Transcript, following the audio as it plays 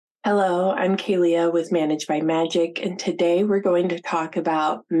Hello, I'm Kalia with Manage by Magic, and today we're going to talk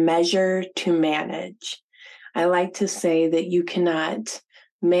about measure to manage. I like to say that you cannot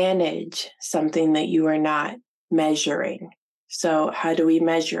manage something that you are not measuring. So how do we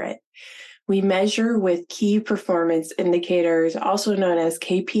measure it? We measure with key performance indicators, also known as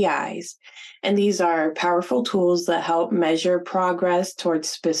KPIs, and these are powerful tools that help measure progress towards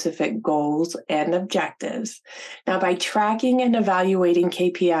specific goals and objectives. Now, by tracking and evaluating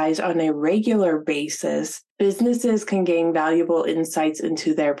KPIs on a regular basis, businesses can gain valuable insights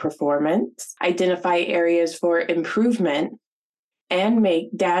into their performance, identify areas for improvement, and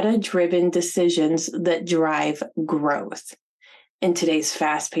make data-driven decisions that drive growth. In today's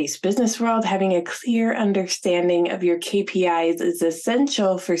fast-paced business world, having a clear understanding of your KPIs is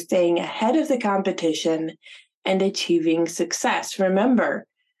essential for staying ahead of the competition and achieving success. Remember,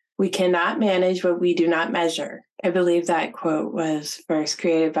 we cannot manage what we do not measure. I believe that quote was first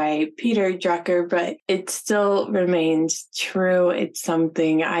created by Peter Drucker, but it still remains true. It's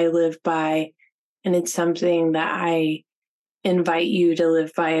something I live by, and it's something that I invite you to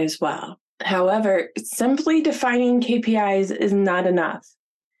live by as well. However, simply defining KPIs is not enough.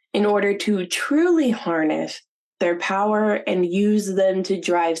 In order to truly harness their power and use them to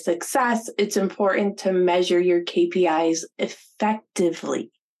drive success, it's important to measure your KPIs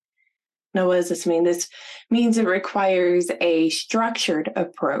effectively. Now, what does this mean? This means it requires a structured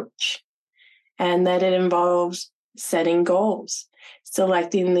approach, and that it involves setting goals,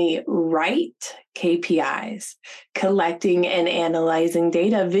 selecting the right KPIs, collecting and analyzing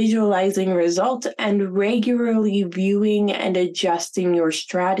data, visualizing results, and regularly viewing and adjusting your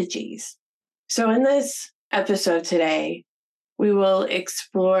strategies. So in this episode today, we will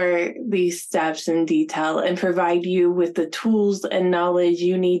explore these steps in detail and provide you with the tools and knowledge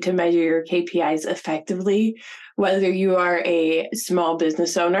you need to measure your KPIs effectively, whether you are a small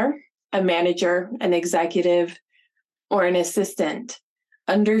business owner, a manager, an executive, or an assistant.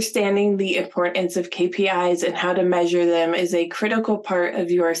 Understanding the importance of KPIs and how to measure them is a critical part of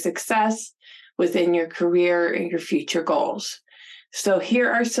your success within your career and your future goals. So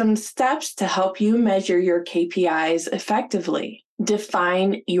here are some steps to help you measure your KPIs effectively.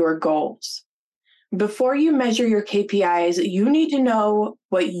 Define your goals. Before you measure your KPIs, you need to know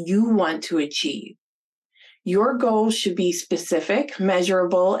what you want to achieve. Your goals should be specific,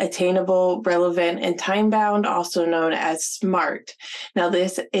 measurable, attainable, relevant, and time-bound, also known as SMART. Now,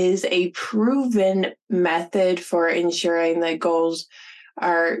 this is a proven method for ensuring that goals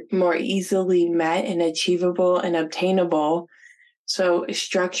are more easily met and achievable and obtainable. So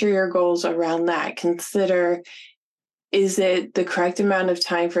structure your goals around that. Consider, is it the correct amount of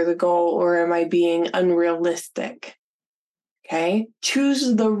time for the goal, or am I being unrealistic? Okay,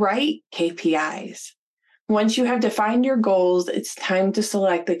 choose the right KPIs. Once you have defined your goals, it's time to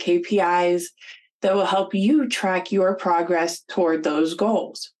select the KPIs that will help you track your progress toward those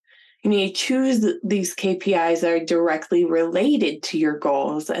goals. You need to choose these KPIs that are directly related to your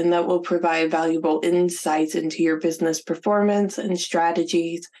goals and that will provide valuable insights into your business performance and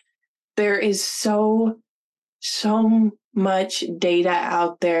strategies. There is so much data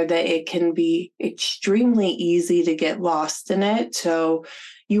out there that it can be extremely easy to get lost in it. So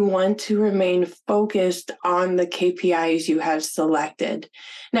you want to remain focused on the KPIs you have selected.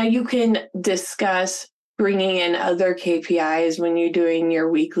 Now, you can discuss bringing in other KPIs when you're doing your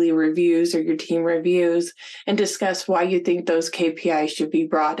weekly reviews or your team reviews and discuss why you think those KPIs should be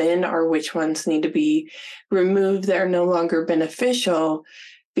brought in or which ones need to be removed that are no longer beneficial,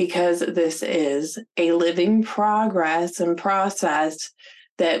 because this is a living progress and process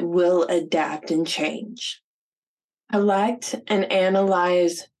that will adapt and change. Collect and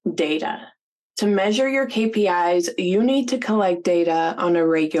analyze data. To measure your KPIs, you need to collect data on a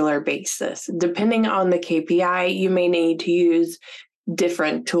regular basis. Depending on the KPI, you may need to use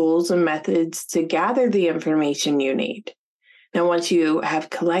different tools and methods to gather the information you need. Now, once you have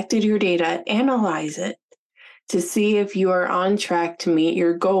collected your data, analyze it to see if you are on track to meet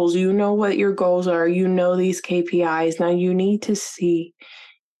your goals. You know what your goals are. You know these KPIs. Now you need to see,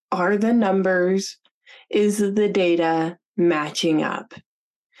 are the numbers, is the data matching up?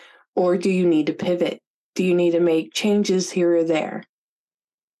 Or do you need to pivot? Do you need to make changes here or there?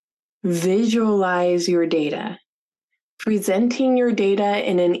 Visualize your data. Presenting your data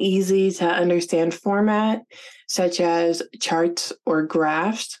in an easy to understand format, such as charts or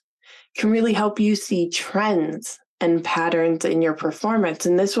graphs, can really help you see trends and patterns in your performance.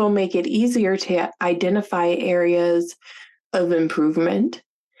 And this will make it easier to identify areas of improvement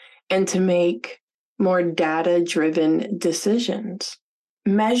and to make more data-driven decisions.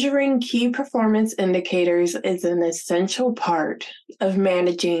 Measuring key performance indicators is an essential part of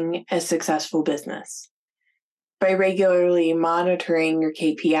managing a successful business. By regularly monitoring your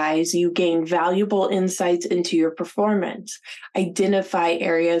KPIs, you gain valuable insights into your performance, identify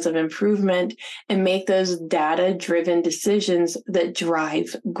areas of improvement, and make those data-driven decisions that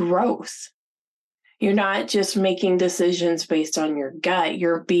drive growth. You're not just making decisions based on your gut,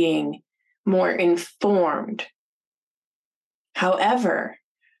 you're being more informed. However,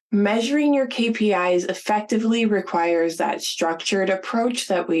 measuring your KPIs effectively requires that structured approach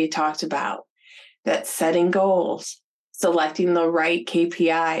that we talked about. That's setting goals, selecting the right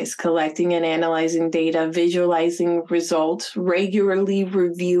KPIs, collecting and analyzing data, visualizing results, regularly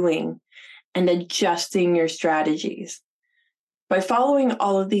reviewing, and adjusting your strategies. By following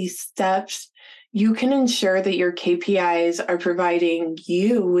all of these steps, you can ensure that your KPIs are providing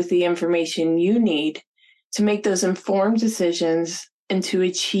you with the information you need to make those informed decisions and to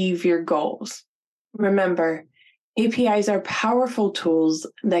achieve your goals. Remember, KPIs are powerful tools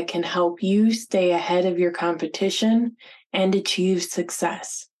that can help you stay ahead of your competition and achieve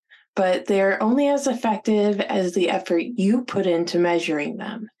success, but they're only as effective as the effort you put into measuring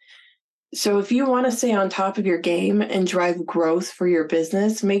them. So if you want to stay on top of your game and drive growth for your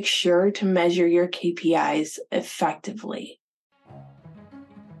business, make sure to measure your KPIs effectively.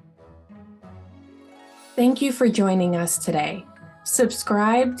 Thank you for joining us today.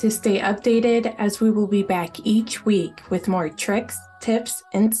 Subscribe to stay updated as we will be back each week with more tricks, tips,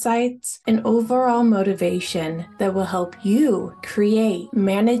 insights, and overall motivation that will help you create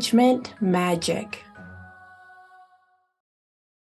management magic.